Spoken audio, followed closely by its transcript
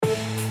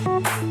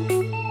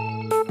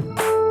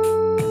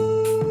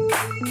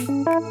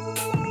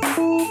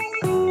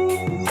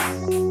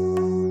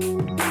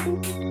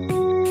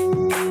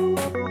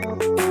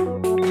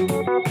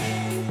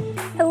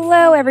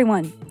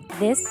everyone.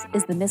 This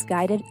is the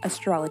Misguided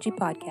Astrology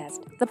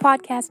Podcast, the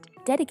podcast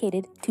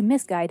dedicated to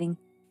misguiding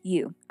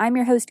you. I'm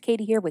your host,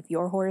 Katie, here with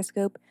your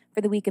horoscope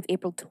for the week of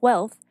April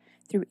 12th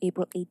through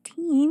April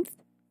 18th,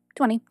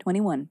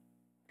 2021.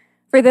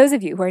 For those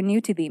of you who are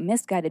new to the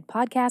Misguided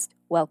Podcast,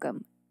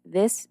 welcome.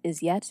 This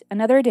is yet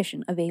another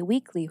edition of a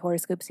weekly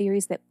horoscope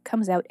series that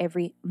comes out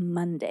every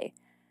Monday.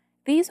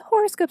 These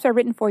horoscopes are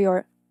written for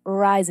your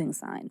rising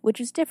sign, which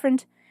is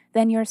different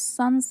than your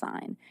sun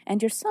sign.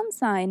 And your sun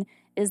sign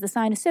is the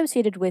sign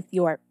associated with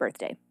your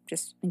birthday,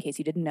 just in case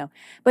you didn't know.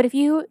 But if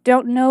you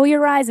don't know your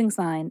rising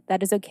sign,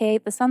 that is okay.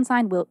 The sun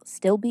sign will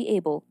still be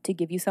able to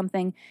give you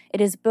something. It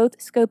is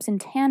both scopes in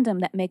tandem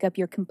that make up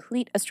your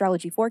complete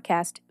astrology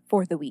forecast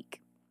for the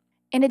week.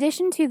 In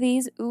addition to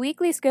these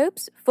weekly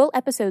scopes, full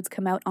episodes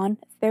come out on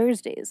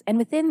Thursdays. And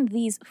within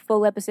these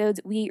full episodes,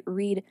 we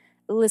read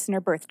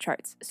listener birth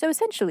charts. So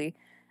essentially,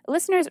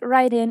 listeners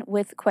write in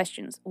with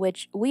questions,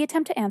 which we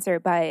attempt to answer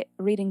by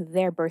reading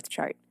their birth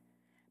chart.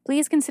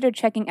 Please consider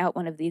checking out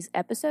one of these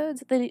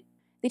episodes. The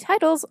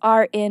titles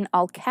are in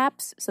all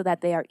caps so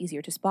that they are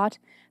easier to spot.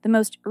 The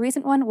most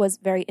recent one was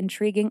very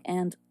intriguing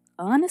and,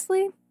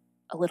 honestly,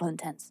 a little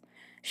intense.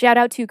 Shout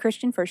out to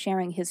Christian for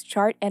sharing his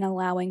chart and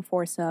allowing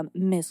for some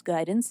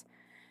misguidance.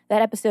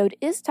 That episode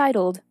is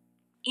titled,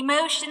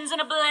 Emotions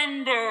in a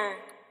Blender.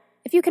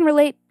 If you can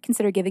relate,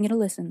 consider giving it a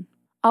listen.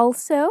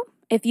 Also,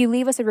 if you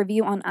leave us a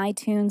review on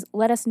iTunes,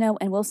 let us know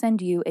and we'll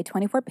send you a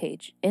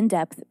 24-page,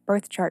 in-depth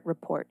birth chart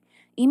report.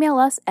 Email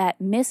us at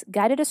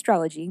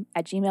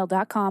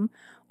misguidedastrology@gmail.com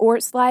or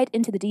slide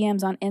into the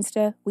DMs on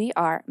Insta. We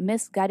are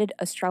Misguided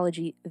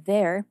Astrology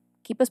there.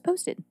 Keep us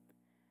posted.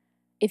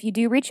 If you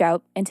do reach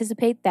out,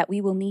 anticipate that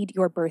we will need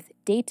your birth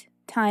date,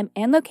 time,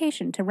 and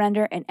location to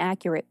render an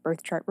accurate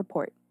birth chart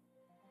report.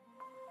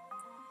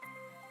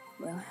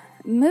 Well,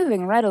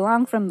 moving right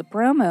along from the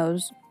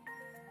promos,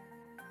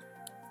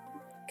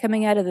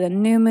 coming out of the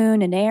new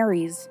moon in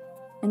Aries,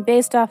 and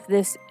based off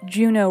this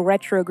Juno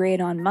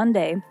retrograde on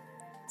Monday,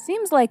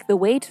 seems like the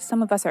weight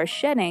some of us are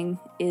shedding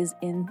is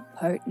in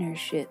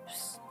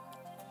partnerships.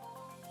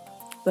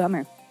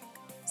 Bummer.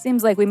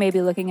 Seems like we may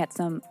be looking at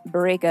some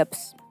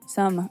breakups,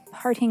 some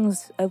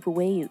partings of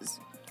ways.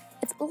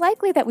 It's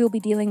likely that we'll be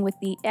dealing with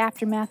the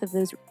aftermath of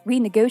those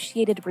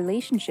renegotiated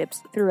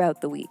relationships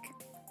throughout the week.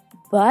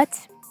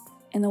 But,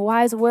 in the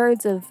wise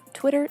words of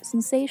Twitter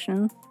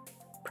sensation,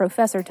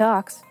 Professor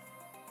Talks,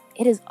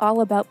 it is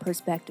all about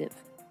perspective.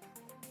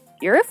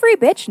 You're a free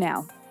bitch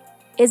now.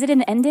 Is it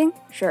an ending?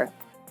 Sure.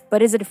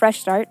 But is it a fresh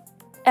start?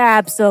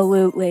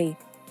 Absolutely.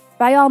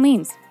 By all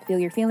means, feel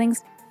your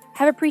feelings,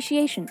 have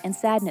appreciation and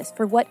sadness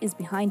for what is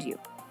behind you.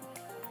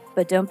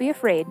 But don't be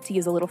afraid to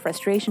use a little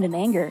frustration and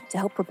anger to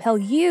help propel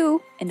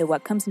you into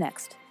what comes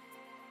next.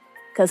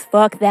 'Cause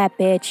fuck that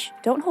bitch.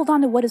 Don't hold on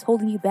to what is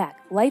holding you back.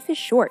 Life is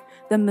short.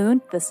 The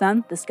moon, the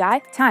sun, the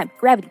sky, time,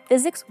 gravity,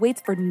 physics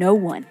waits for no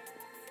one.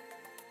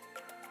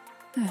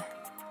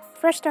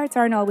 Fresh starts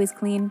aren't always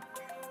clean,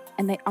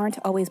 and they aren't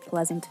always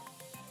pleasant.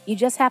 You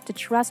just have to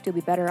trust you'll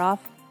be better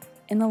off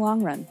in the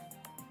long run.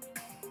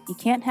 You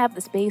can't have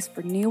the space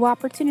for new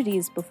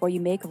opportunities before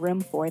you make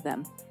room for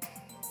them.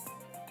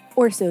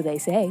 Or so they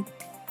say,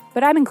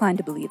 but I'm inclined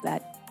to believe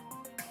that.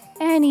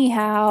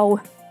 Anyhow,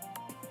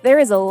 there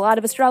is a lot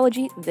of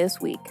astrology this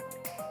week.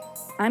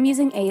 I'm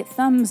using a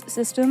thumbs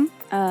system.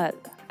 A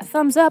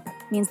thumbs up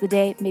means the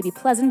day may be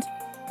pleasant,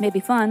 may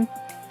be fun,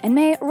 and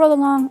may roll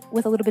along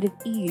with a little bit of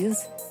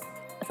ease.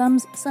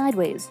 Thumbs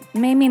sideways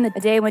may mean the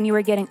day when you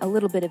are getting a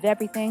little bit of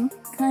everything,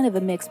 kind of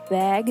a mixed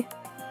bag.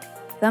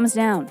 Thumbs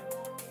down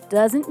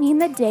doesn't mean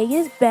the day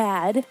is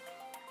bad,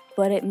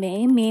 but it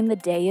may mean the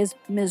day is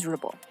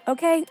miserable,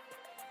 okay?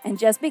 And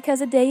just because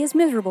a day is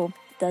miserable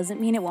doesn't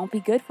mean it won't be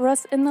good for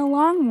us in the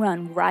long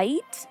run,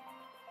 right?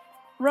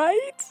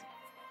 Right?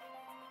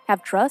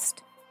 Have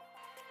trust.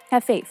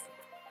 Have faith.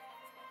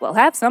 Well,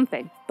 have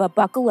something, but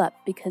buckle up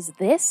because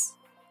this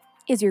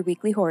is your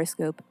weekly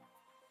horoscope.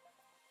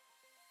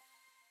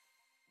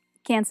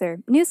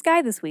 Cancer, new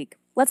sky this week.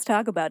 Let's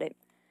talk about it.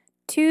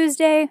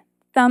 Tuesday,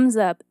 thumbs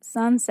up,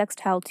 Sun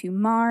sextile to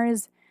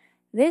Mars.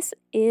 This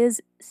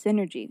is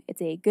synergy.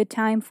 It's a good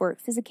time for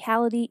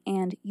physicality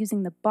and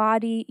using the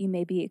body. You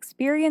may be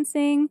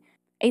experiencing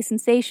a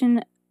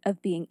sensation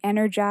of being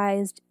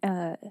energized.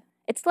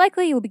 It's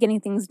likely you'll be getting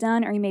things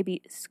done, or you may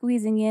be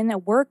squeezing in a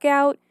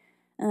workout.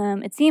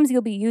 It seems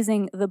you'll be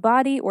using the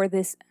body or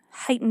this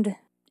heightened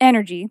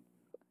energy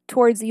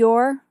towards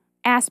your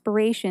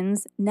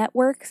aspirations,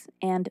 networks,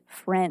 and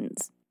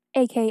friends,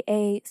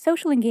 aka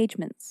social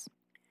engagements.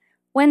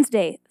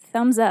 Wednesday,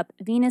 thumbs up,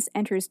 Venus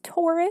enters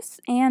Taurus,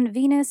 and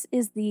Venus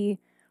is the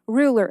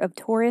ruler of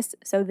Taurus,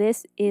 so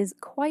this is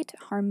quite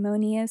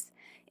harmonious,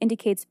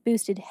 indicates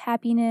boosted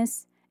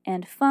happiness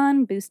and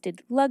fun,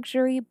 boosted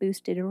luxury,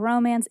 boosted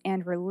romance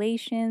and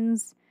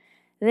relations.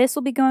 This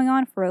will be going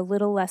on for a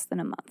little less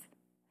than a month.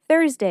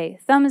 Thursday,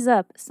 thumbs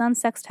up, Sun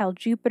sextile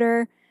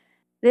Jupiter.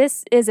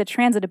 This is a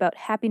transit about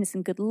happiness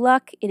and good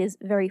luck. It is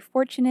very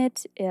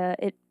fortunate.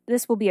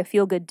 This will be a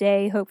feel-good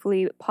day.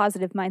 Hopefully,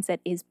 positive mindset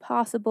is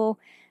possible.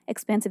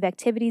 Expansive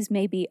activities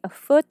may be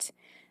afoot.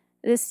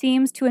 This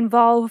seems to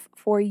involve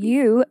for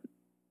you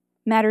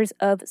matters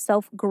of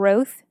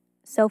self-growth,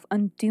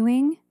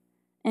 self-undoing,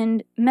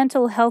 and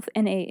mental health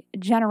in a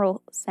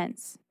general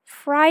sense.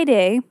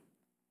 Friday,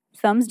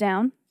 thumbs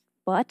down,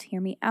 but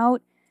hear me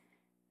out.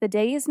 The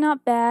day is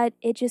not bad,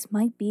 it just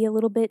might be a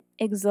little bit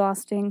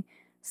exhausting.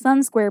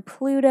 Sun square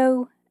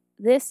Pluto,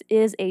 this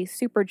is a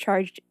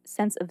supercharged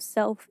sense of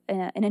self,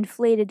 an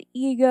inflated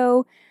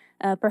ego,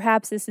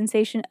 perhaps a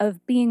sensation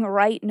of being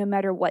right no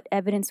matter what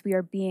evidence we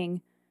are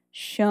being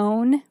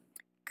shown.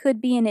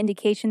 Could be an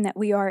indication that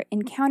we are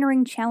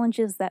encountering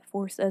challenges that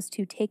force us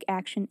to take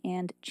action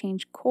and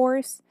change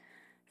course.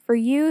 For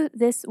you,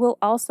 this will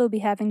also be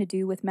having to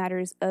do with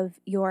matters of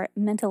your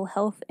mental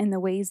health and the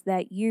ways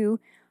that you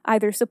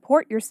either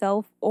support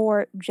yourself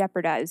or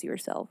jeopardize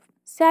yourself.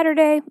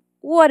 Saturday,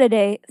 what a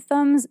day.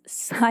 Thumbs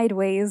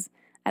sideways.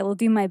 I will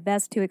do my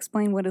best to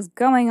explain what is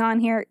going on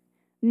here.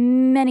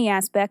 Many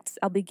aspects.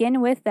 I'll begin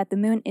with that the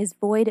moon is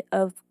void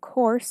of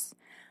course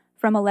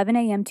from 11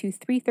 a.m. to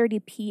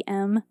 3:30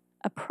 p.m.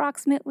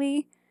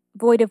 approximately.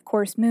 Void of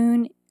course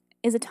moon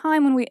is a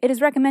time when it is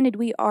recommended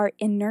we are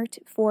inert,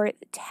 for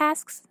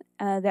tasks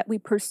that we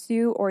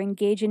pursue or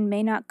engage in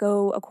may not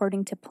go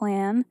according to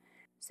plan.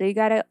 So you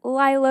gotta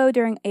lie low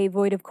during a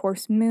void of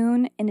course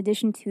moon. In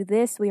addition to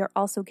this, we are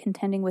also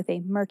contending with a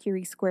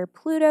Mercury square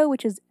Pluto,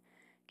 which is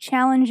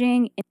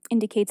challenging. It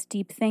indicates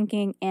deep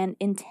thinking and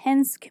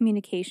intense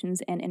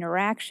communications and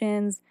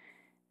interactions.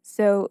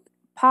 So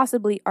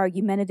possibly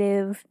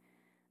argumentative.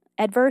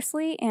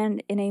 Adversely,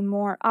 and in a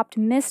more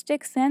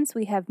optimistic sense,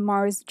 we have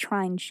Mars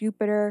trine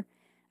Jupiter,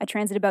 a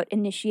transit about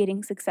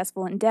initiating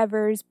successful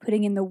endeavors,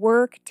 putting in the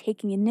work,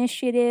 taking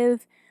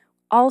initiative.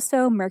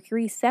 Also,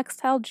 Mercury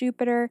sextile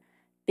Jupiter,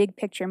 big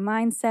picture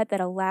mindset that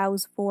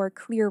allows for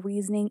clear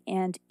reasoning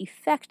and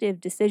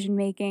effective decision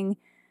making.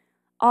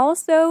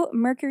 Also,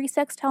 Mercury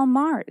sextile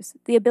Mars,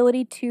 the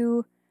ability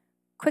to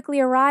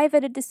quickly arrive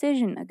at a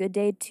decision, a good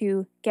day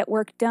to get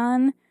work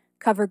done,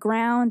 cover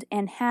ground,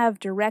 and have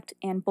direct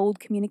and bold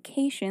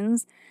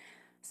communications.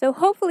 So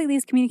hopefully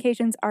these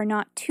communications are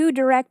not too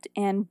direct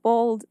and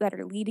bold that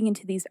are leading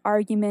into these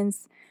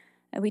arguments.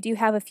 We do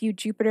have a few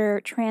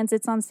Jupiter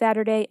transits on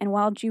Saturday, and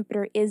while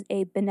Jupiter is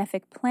a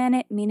benefic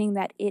planet, meaning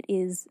that it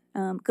is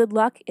good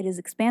luck, it is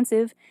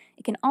expansive,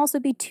 it can also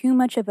be too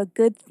much of a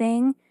good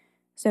thing.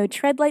 So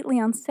tread lightly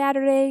on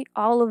Saturday.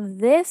 All of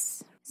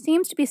this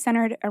seems to be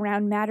centered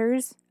around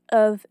matters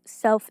of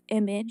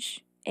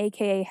self-image,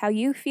 aka how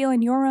you feel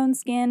in your own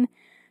skin,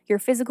 your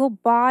physical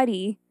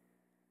body,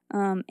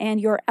 and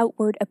your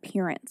outward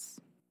appearance.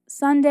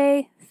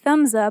 Sunday,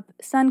 thumbs up,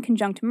 Sun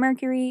conjunct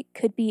Mercury,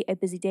 could be a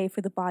busy day for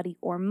the body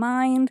or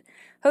mind.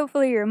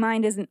 Hopefully your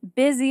mind isn't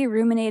busy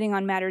ruminating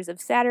on matters of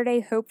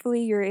Saturday.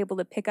 Hopefully you're able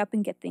to pick up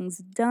and get things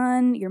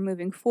done. You're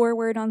moving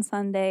forward on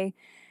Sunday.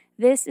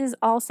 This is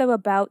also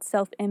about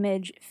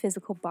self-image,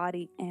 physical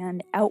body,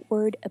 and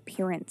outward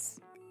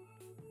appearance.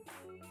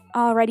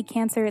 Alrighty,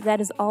 Cancer,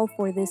 that is all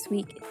for this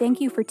week.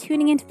 Thank you for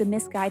tuning into the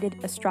Misguided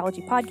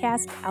Astrology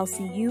Podcast. I'll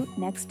see you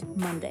next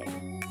Monday.